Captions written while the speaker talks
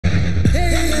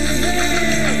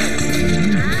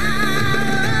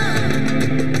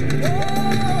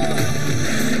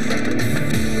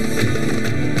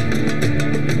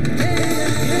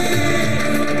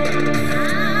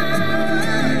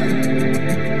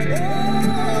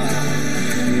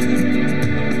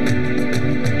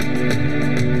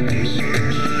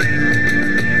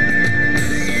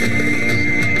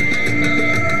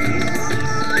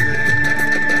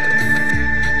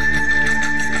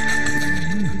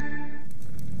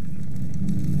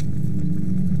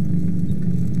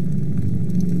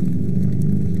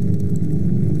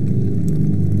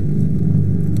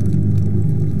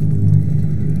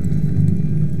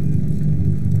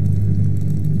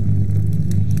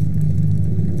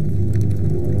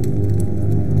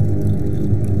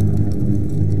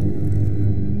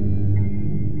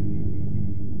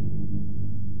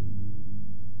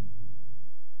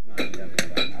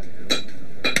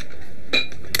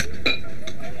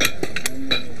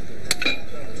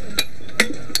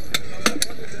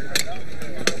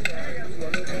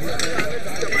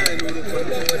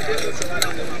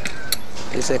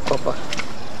a copper.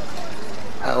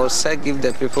 I also give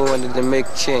the people when they make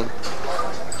chain.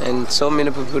 And so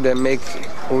many people that make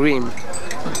rim.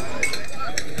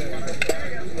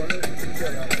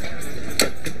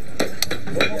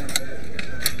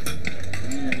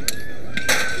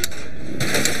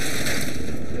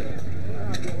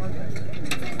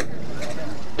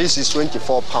 This is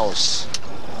 24 pounds.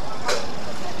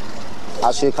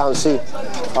 As you can see,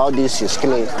 all this is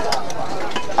clean.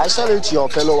 I sell it to your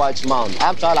fellow white man.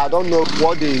 After all, I don't know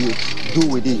what they do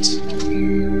with it.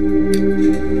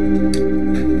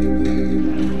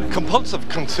 Compulsive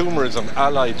consumerism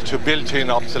allied to built-in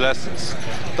obsolescence,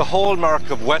 the hallmark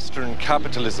of Western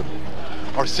capitalism,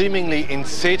 or seemingly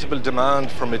insatiable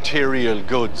demand for material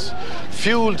goods,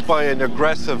 fueled by an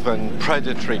aggressive and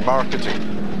predatory marketing.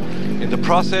 In the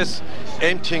process,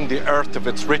 emptying the earth of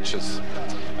its riches.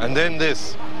 And then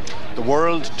this, the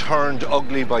world turned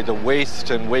ugly by the waste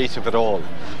and weight of it all,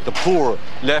 the poor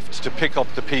left to pick up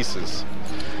the pieces.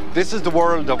 This is the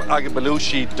world of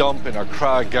Agabalushi Dump in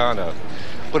Accra, Ghana,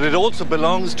 but it also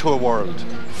belongs to a world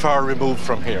far removed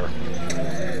from here.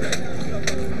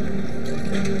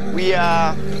 We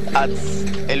are at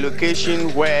a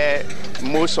location where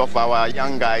most of our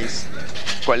young guys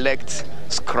collect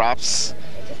scraps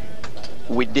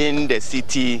within the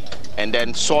city and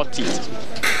then sort it.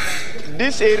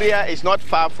 This area is not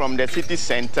far from the city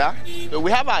center.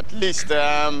 We have at least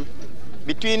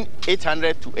between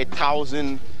 800 to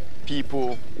 1,000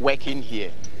 people working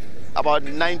here. About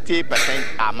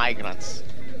 90% are migrants.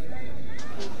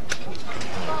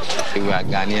 We are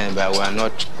Ghanaian, but we are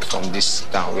not from this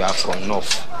town. We are from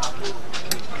north.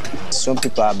 Some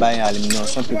people are buying aluminum,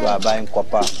 some people are buying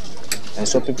copper, and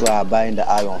some people are buying the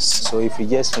irons. So if you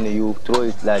just finish, you throw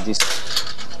it like this,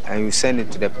 and you send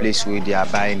it to the place where they are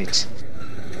buying it.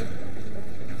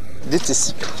 This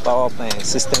is power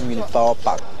system unit power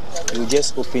pack. You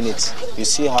just open it. You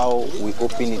see how we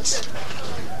open it.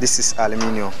 This is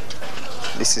aluminum.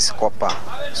 This is copper.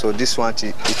 So this one,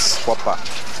 it's copper.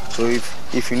 So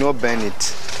if you don't burn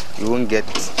it, you won't get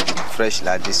fresh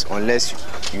like this unless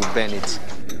you burn it.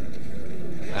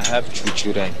 I have 2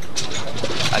 children.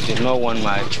 I did not want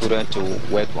my children to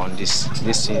work on this.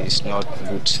 This thing is not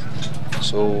good.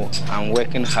 So I'm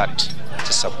working hard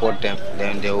to support them.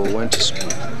 Then they will went to school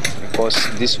because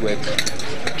this work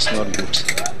is not good.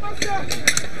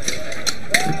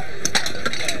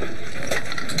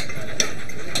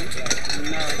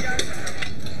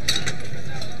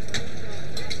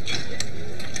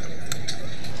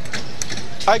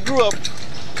 I grew up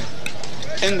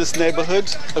in this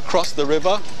neighborhood across the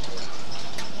river.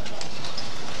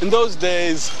 In those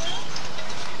days,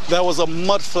 there was a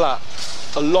mud flat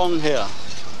along here.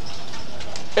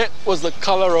 It was the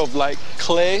color of like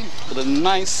clay with a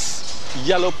nice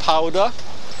yellow powder.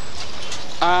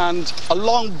 And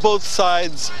along both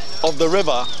sides of the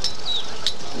river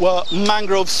were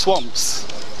mangrove swamps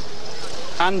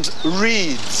and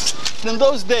reeds. In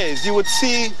those days, you would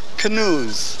see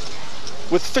canoes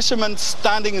with fishermen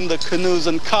standing in the canoes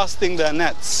and casting their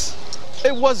nets.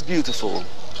 It was beautiful,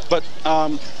 but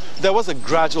there was a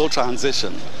gradual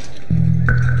transition.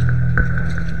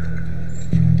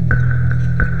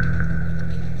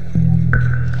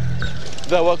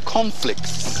 There were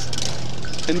conflicts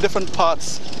in different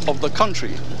parts of the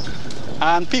country,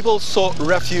 and people sought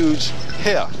refuge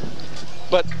here.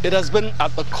 But it has been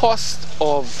at the cost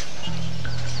of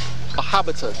a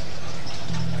habitat.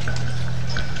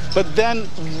 But then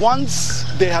once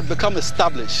they had become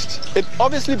established, it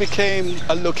obviously became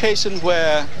a location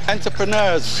where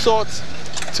entrepreneurs sought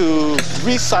to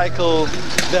recycle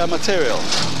their material.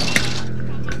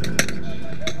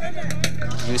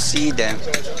 You see them,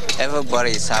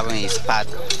 everybody is having his part,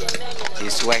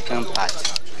 his working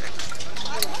part.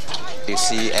 You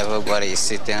see everybody is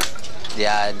sitting, they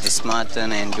are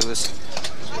dismantling and those.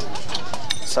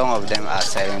 Some of them are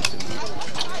selling to me.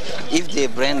 If they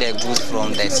bring the goods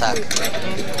from the sack,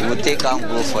 we will take and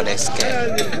go for the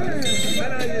scale.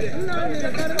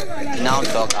 Now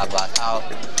talk about how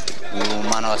we will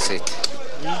manage it.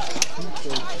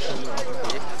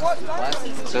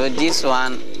 So this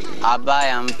one, I buy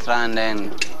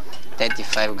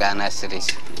 335 Ghana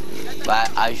cedis. But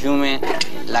assuming,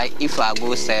 like if I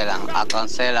go sell them, I can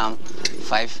sell them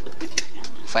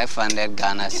 500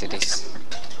 Ghana cedis.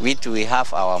 We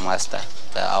have our master.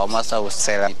 Our master will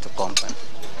sell it to company.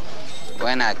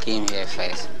 When I came here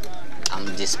first, I'm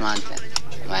dismantling.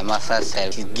 My master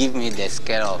said he give me the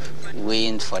scale of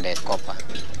weighing for the copper.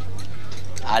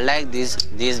 I like this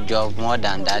job more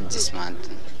than that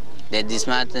dismantling. The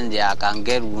dismantling there, I can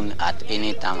get wound at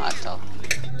any time at all.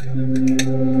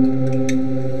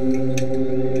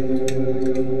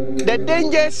 The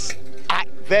dangers are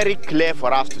very clear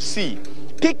for us to see.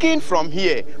 Picking from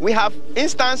here, we have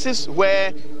instances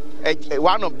where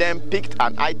one of them picked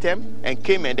an item and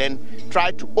came and then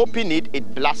tried to open it,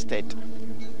 it blasted.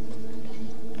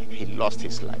 He lost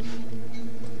his life.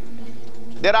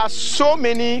 There are so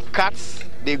many cuts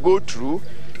they go through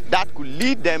that could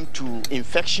lead them to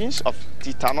infections of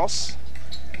tetanus.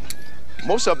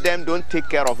 Most of them don't take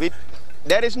care of it.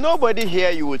 There is nobody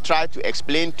here you will try to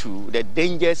explain to the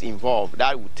dangers involved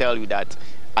that will tell you that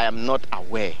I am not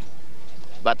aware.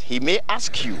 But he may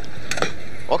ask you,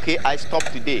 okay, I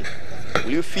stopped today.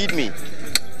 Will you feed me?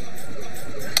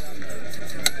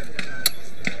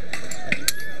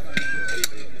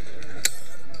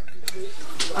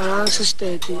 Around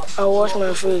 6:30, I wash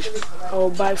my face, I will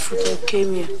buy food and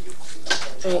came here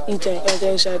and eat and enter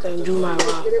inside and do my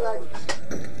work.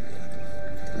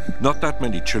 Not that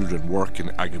many children work in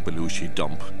Agabalushi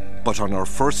dump, but on our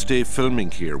first day filming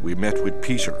here, we met with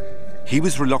Peter. He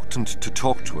was reluctant to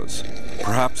talk to us,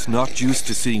 perhaps not used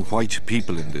to seeing white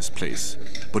people in this place,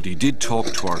 but he did talk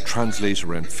to our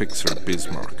translator and fixer,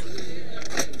 Bismarck.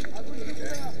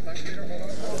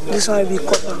 This one will be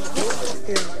copper.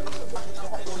 Yeah.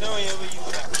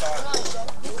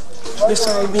 This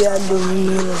one will be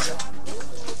aluminum.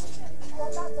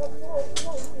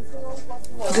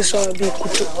 This one will be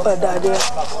daddy.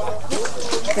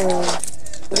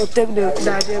 We'll take the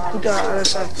daddy, put it on the other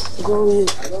side, go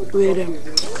with them.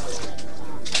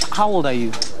 How old are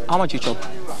you? How much you chop?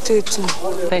 13.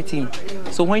 13.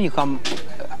 So when you come,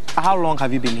 how long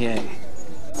have you been here?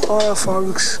 4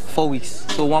 weeks. 4 weeks.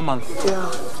 So 1 month.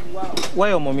 Yeah.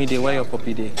 Where your mommy day? Where your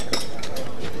puppy day?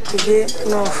 Today,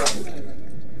 North.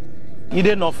 You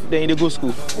did North, then you did go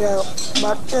school? Yeah,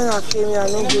 but when I came here, I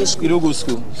didn't go to school. You don't go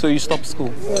school, so you stop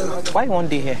school? Yeah. Why 1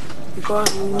 day here?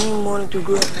 Because we need money to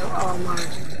go and help our marriage.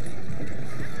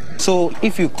 So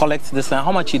if you collect this land,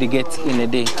 how much did you get in a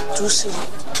day? 2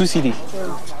 cedi. 2 cedi?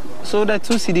 Yeah. So that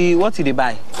 2 cedi, what did they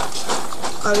buy?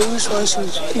 I use 1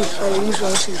 cedi to eat, I use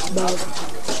 1 cedi to buy.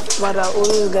 But I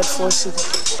always get 4 cedi.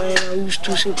 And I use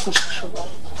 2 cedi to shop.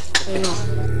 You know.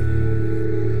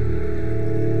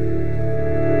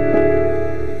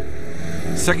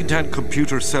 Second-hand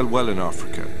computers sell well in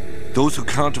Africa. Those who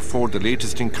can't afford the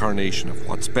latest incarnation of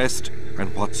what's best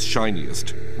and what's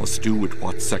shiniest must do with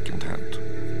what's second-hand.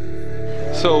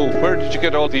 So, where did you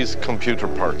get all these computer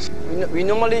parts? We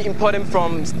normally import them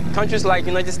from countries like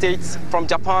United States, from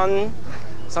Japan,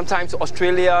 sometimes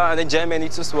Australia, and then Germany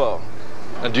as well.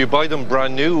 And do you buy them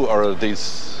brand new, or are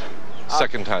these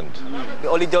second-hand? We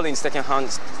only deal in second-hand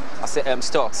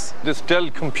stocks. This Dell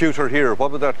computer here,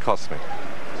 what would that cost me?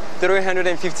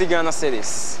 350 Ghana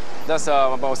cedis. That's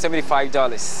about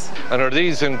 $75. And are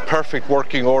these in perfect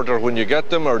working order when you get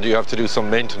them, or do you have to do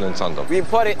some maintenance on them? We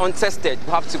import it untested.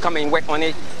 You have to come and work on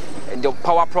it. And the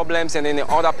power problems and then the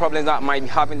other problems that might be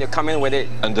having, they come in with it.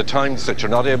 And the times that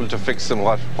you're not able to fix them,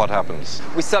 what happens?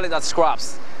 We sell it as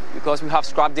scraps because we have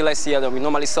scrap dealers here that we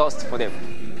normally source for them.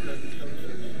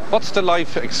 What's the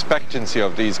life expectancy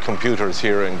of these computers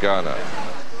here in Ghana?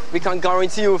 We can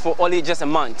guarantee you for only just a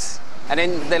month. And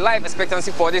then the life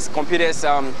expectancy for these computers,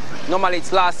 normally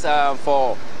it lasts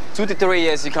for 2 to 3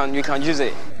 years, you can use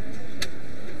it.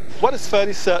 What is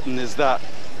fairly certain is that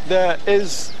there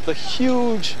is a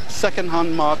huge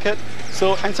second-hand market.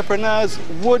 So entrepreneurs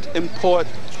would import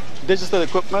digital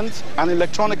equipment and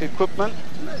electronic equipment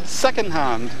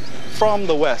second-hand from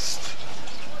the West.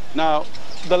 Now,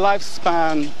 the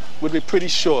lifespan would be pretty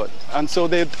short, and so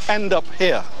they'd end up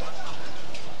here.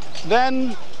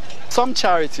 Then some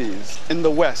charities in the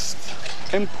West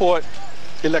import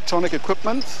electronic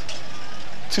equipment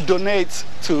to donate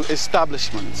to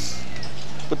establishments.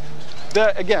 But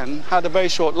they, again, had a very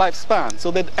short lifespan, so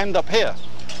they'd end up here.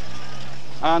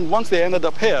 And once they ended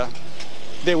up here,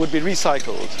 they would be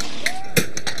recycled.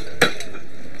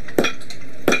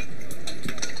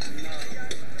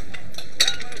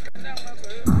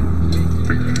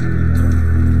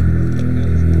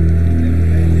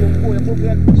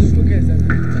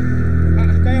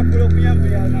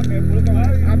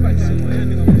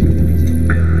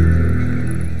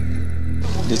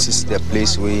 This is the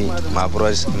place where my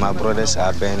brothers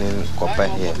are burning copper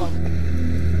here.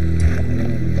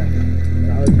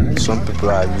 Some people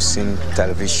are using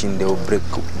television, they will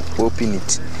open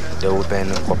it, they will burn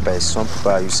copper. Some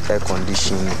people are using air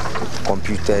conditioning,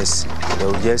 computers, they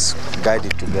will just guide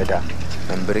it together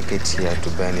and break it here to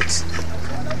burn it.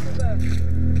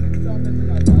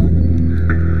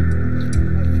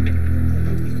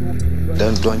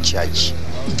 Then don't charge.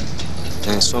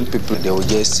 And some people, they will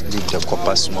just leave the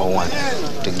copper small one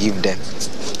to give them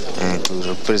and to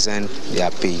represent their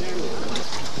pay.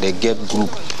 They get group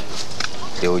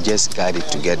they will just guide it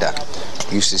together,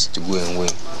 use it to go and weigh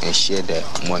and share the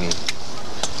money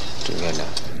together.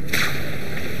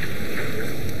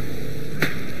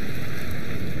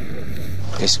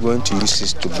 It's going to use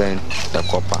this to burn the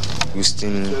copper,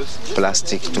 using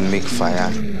plastic to make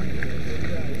fire.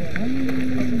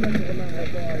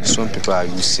 Some people are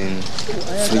using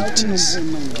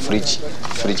fridge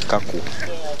kaku.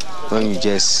 When you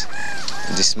just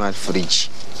dismantle fridge,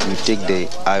 you take the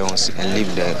irons and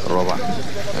leave the rubber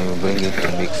and you bring it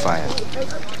to make fire.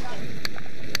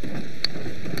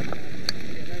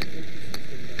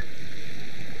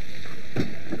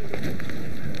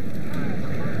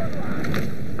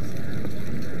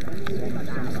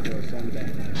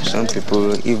 Some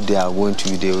people, if they are going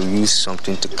to, they will use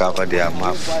something to cover their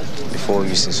mouth before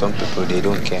using. Some people, they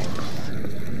don't care.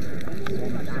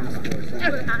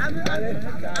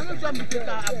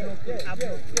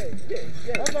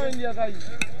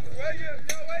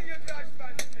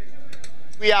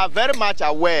 We are very much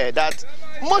aware that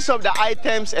most of the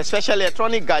items, especially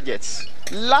electronic gadgets,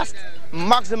 last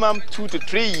maximum 2 to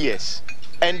 3 years,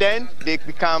 and then they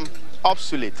become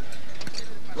obsolete.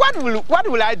 What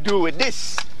will I do with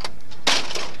this?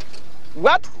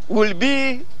 What will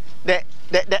be the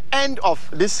end of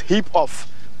this heap of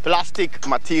plastic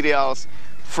materials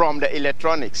from the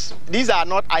electronics? These are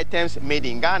not items made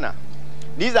in Ghana.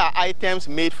 These are items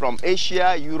made from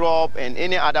Asia, Europe, and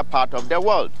any other part of the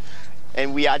world.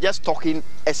 And we are just talking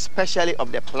especially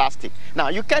of the plastic. Now,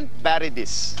 you can't bury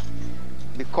this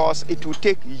because it will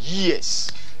take years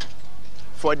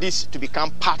for this to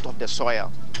become part of the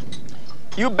soil.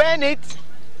 You burn it,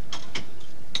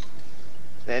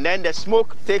 and then the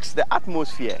smoke takes the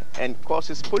atmosphere and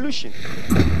causes pollution.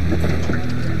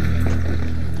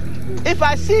 If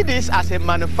I see this as a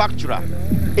manufacturer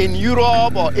in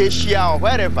Europe or Asia or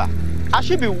wherever, I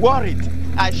should be worried.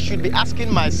 I should be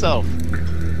asking myself,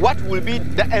 what will be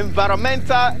the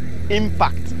environmental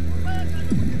impact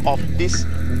of this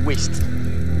waste?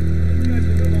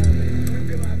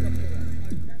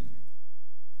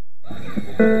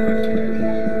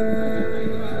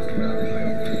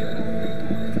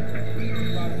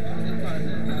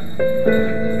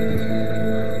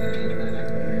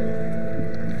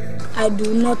 I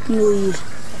do not know you,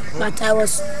 but I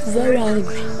was very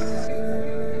hungry.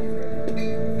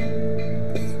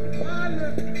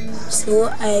 So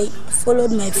I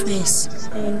followed my friends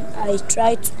and I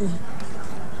tried to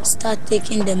start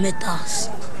taking the metals.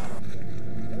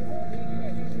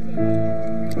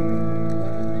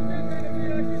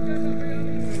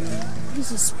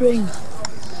 This is spring.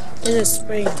 This is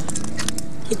spring.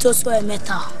 It's also a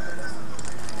metal.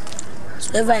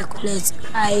 So if I collect,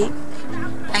 I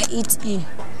eat in.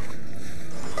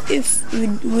 If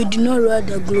we do not wear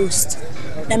the gloves,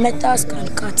 the metals can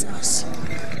cut us.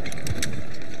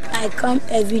 I come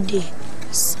every day,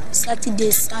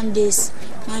 Saturdays, Sundays,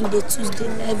 Monday, Tuesday,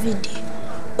 every day.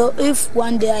 So if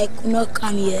one day I could not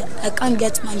come here, I can't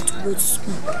get money to go to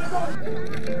school.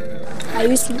 I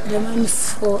use the money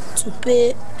to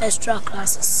pay extra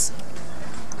classes.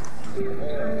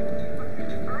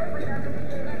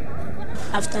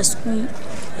 After school,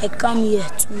 I come here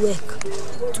to work,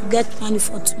 to get money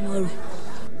for tomorrow.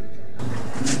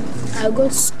 I go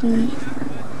to school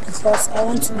because I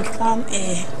want to become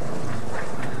a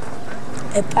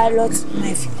pilot in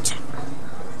my future.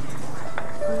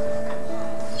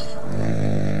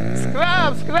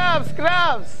 Scrubs, scrubs,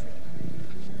 scrubs!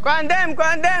 Condemn,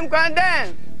 condemn,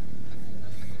 condemn!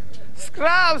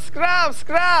 Scrubs, scrubs,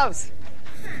 scrubs!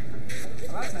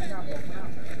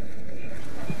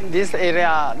 In this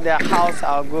area, the house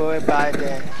I'll go by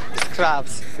the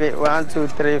scraps. 1, 2,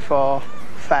 3, 4,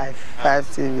 5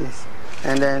 TVs.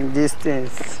 And then these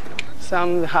things.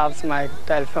 Some have my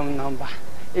telephone number.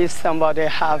 If somebody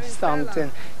has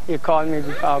something, he call me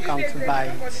before I come to buy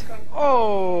it.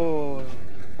 Oh!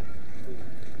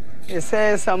 He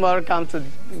says somebody come to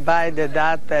buy the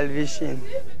dark television.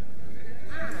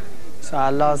 So I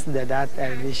lost the dark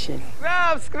television.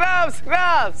 Scrubs, scrubs,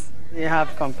 scrubs! You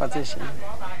have competition.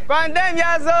 Condemn,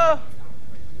 Yazo!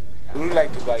 Would you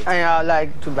like to buy it? I would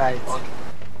like to buy it.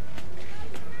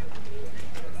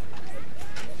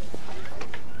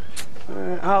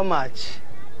 How much?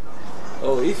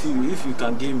 Oh, if you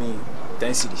can give me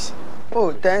 10 cedis.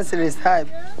 Oh, 10 cedis high.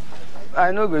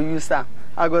 I no go use that.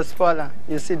 I go spoil them.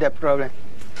 You see the problem.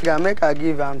 I make I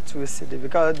give them 2 cedis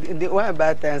because when I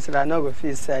buy 10 cedis, I no go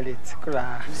feel sell it.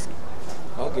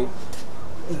 Okay.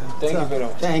 Thank you very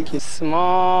much. Thank you.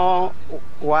 Small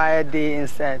wire D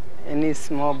inside, any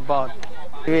small board.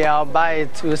 I'll buy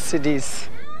it 2 cedis.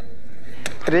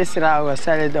 3 cedis I will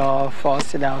sell it or 4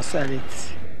 cedis I will sell it.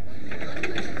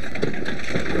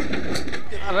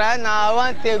 Right now, I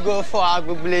want to go for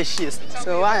agbogbule schist.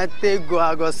 So when I take go,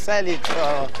 I go sell it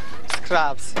for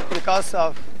scraps because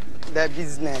of the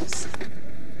business.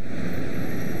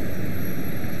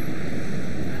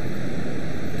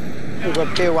 You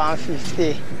go pay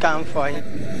 150, come for it.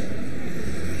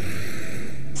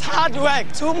 It's hard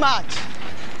work, too much.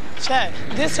 Check,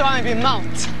 this one will be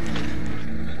mount.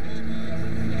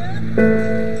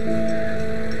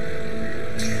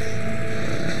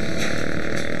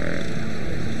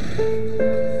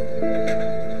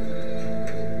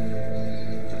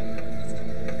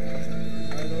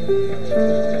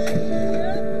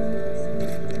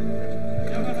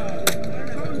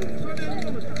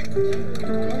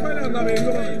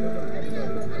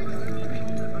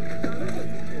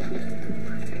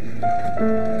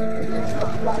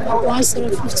 One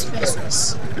 50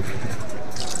 pesos.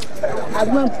 I'm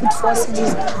going to put 4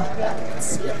 CDs down.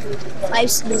 5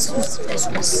 CDs, 50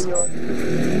 pesos.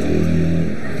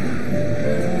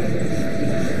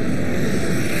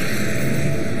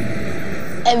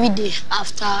 Every day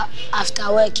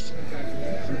after working,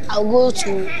 I'll go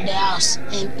to the house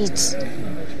and eat.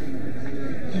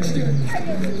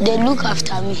 They look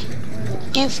after me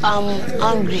if I'm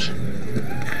hungry.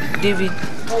 David,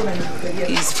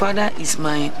 his father is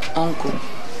my uncle.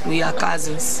 We are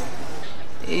cousins.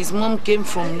 His mom came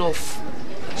from North.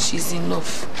 She's in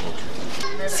North.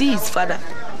 See his father.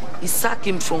 He sacked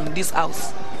him from this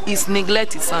house. He's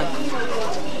neglect his son.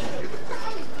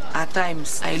 At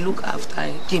times, I look after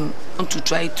him. I want to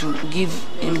try to give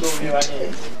him food.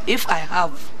 If I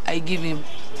have, I give him.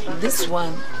 This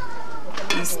one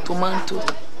is tomato,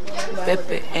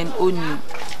 pepper, and onion.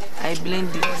 I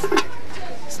blend it.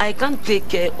 I can't take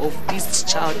care of this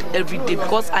child every day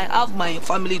because I have my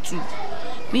family too.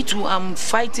 Me too, I'm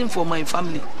fighting for my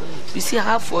family. You see, I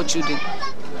have 4 children.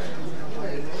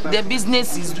 Their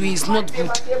business is not good.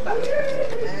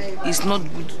 It's not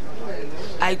good.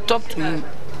 I talked to him.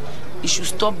 He should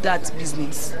stop that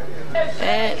business.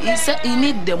 He said he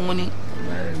needs the money.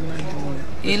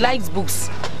 He likes books.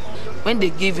 When they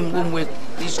give him homework,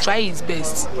 he tries his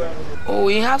best. Oh,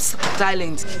 he has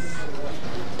talent.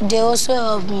 They also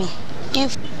help me.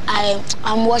 If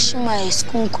I'm washing my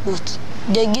school clothes,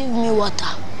 they give me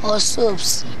water or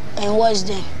soaps and wash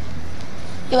them.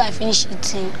 If I finish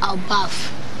eating, I'll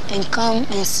bath and come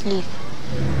and sleep.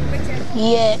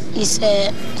 Here is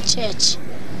a church,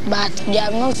 but they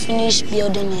have not finished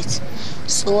building it,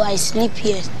 so I sleep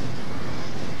here.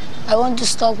 I want to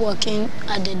stop working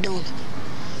at the dorm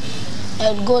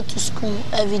and go to school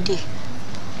every day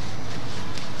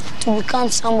to become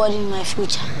somebody in my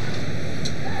future.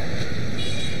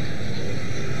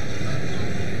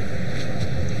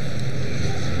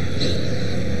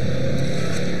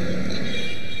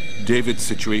 David's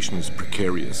situation is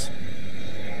precarious.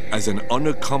 As an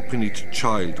unaccompanied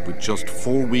child with just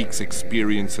 4 weeks'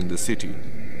 experience in the city,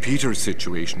 Peter's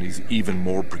situation is even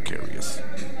more precarious.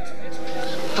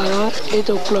 Around 8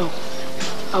 o'clock,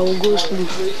 I will go sleep.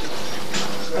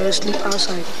 I will sleep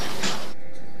outside.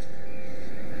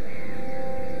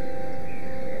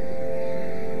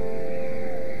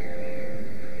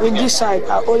 With this side,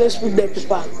 I always put the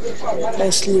paper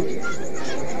and sleep.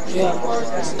 Yeah.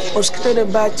 Mosquito they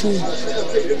bite me,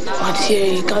 but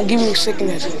here it can give me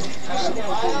sickness.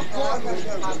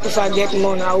 If I get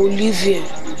money, I will leave here.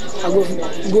 I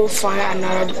go find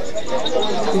another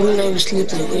room and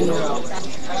sleeping, you know.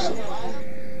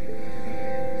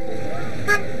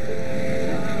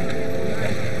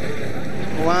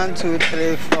 One, 2,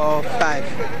 3, 4,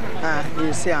 5.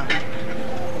 You see,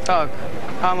 talk.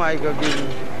 How am I going to give you?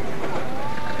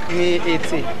 Me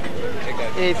 80.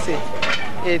 80.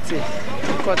 80.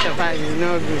 45 is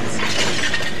no good.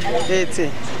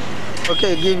 80.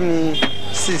 Okay, give me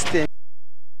 16.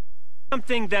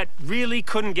 Something that really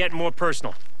couldn't get more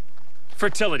personal.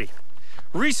 Fertility.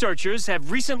 Researchers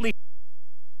have recently...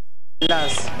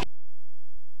 Last.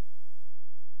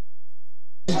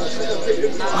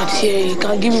 But here, it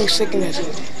can give me sickness.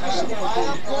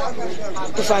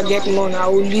 If I get money, I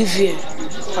will leave here.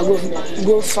 I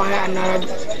go find another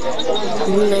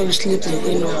room and sleeping,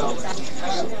 you know.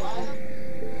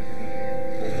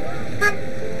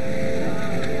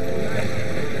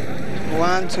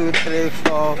 One, 2, 3,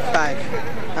 4,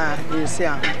 5. You see,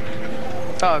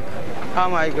 talk. How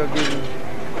am I going to give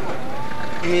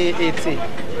you? Me 80.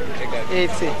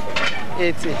 80.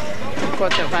 80.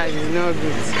 45 is no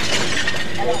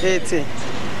good. 80.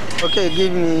 Okay,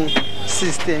 give me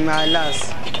 60, my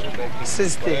last.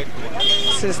 60.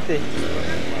 60.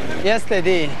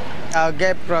 Yesterday, I'll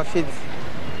get profit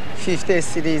 50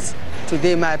 cedis.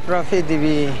 Today, my profit will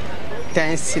be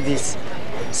 10 cedis.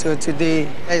 So today,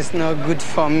 it's not good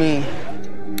for me.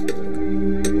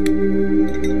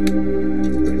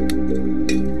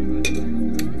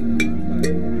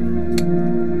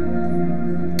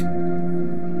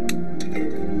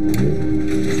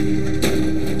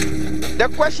 The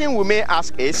question we may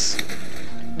ask is,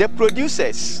 the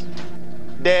producers,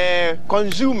 the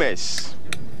consumers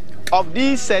of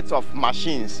these sets of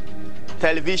machines,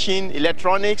 television,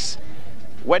 electronics,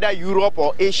 whether Europe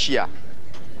or Asia,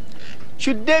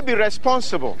 should they be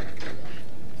responsible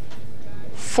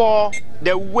for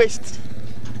the waste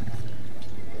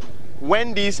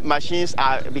when these machines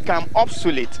become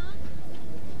obsolete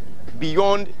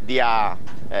beyond their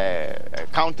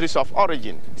countries of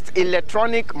origin? It's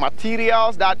electronic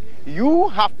materials that you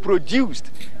have produced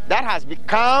that has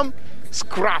become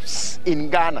scraps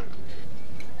in Ghana.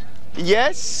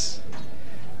 Yes,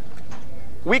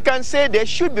 we can say they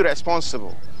should be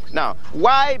responsible. Now,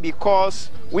 why?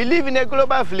 Because we live in a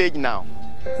global village now.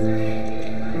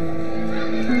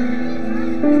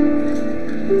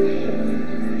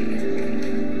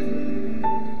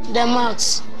 The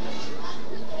mouth.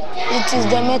 It is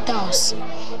the metals.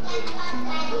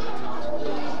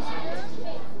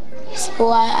 So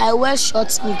I wear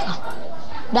short sneaker.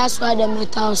 That's why the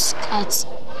metals cut.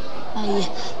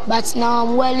 But now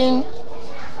I'm wearing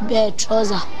the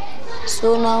trouser.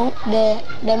 So now the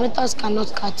metals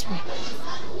cannot cut me.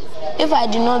 If I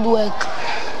did not work,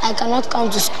 I cannot come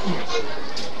to school.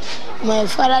 My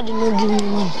father did not give me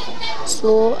money.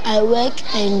 So I work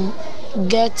and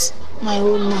get my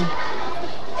own money.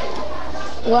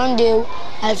 One day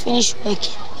I finished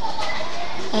working.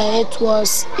 It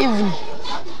was evening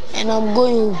and I'm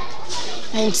going home.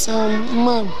 And some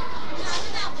men,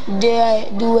 they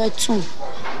were two.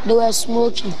 They were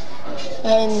smoking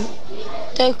and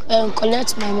take and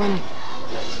collect my money.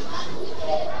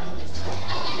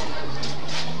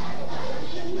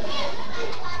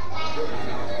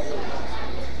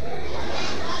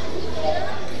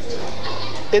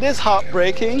 It is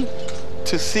heartbreaking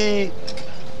to see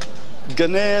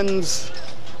Ghanaians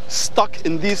stuck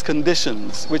in these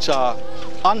conditions, which are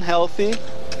unhealthy,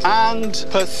 and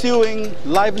pursuing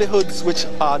livelihoods which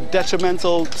are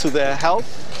detrimental to their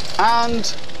health, and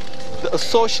the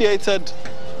associated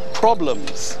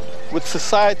problems with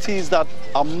societies that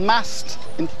are massed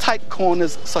in tight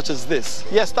corners such as this.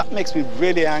 Yes, that makes me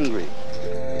really angry.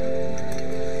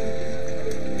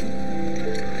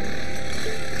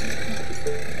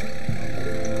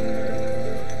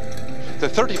 The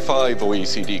 35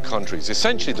 OECD countries,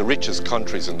 essentially the richest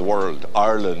countries in the world,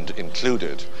 Ireland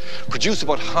included, produce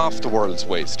about half the world's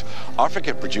waste.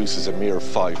 Africa produces a mere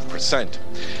 5%.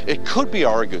 It could be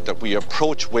argued that we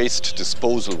approach waste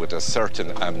disposal with a certain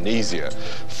amnesia,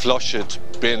 flush it,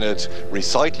 bin it,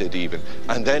 recycle it even,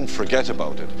 and then forget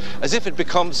about it, as if it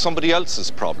becomes somebody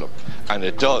else's problem. And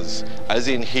it does, as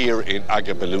in here in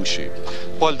Agabelushi.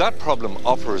 While that problem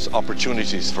offers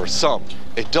opportunities for some,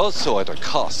 it does so at a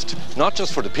cost, not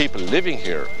just for the people living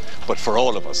here, but for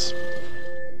all of us.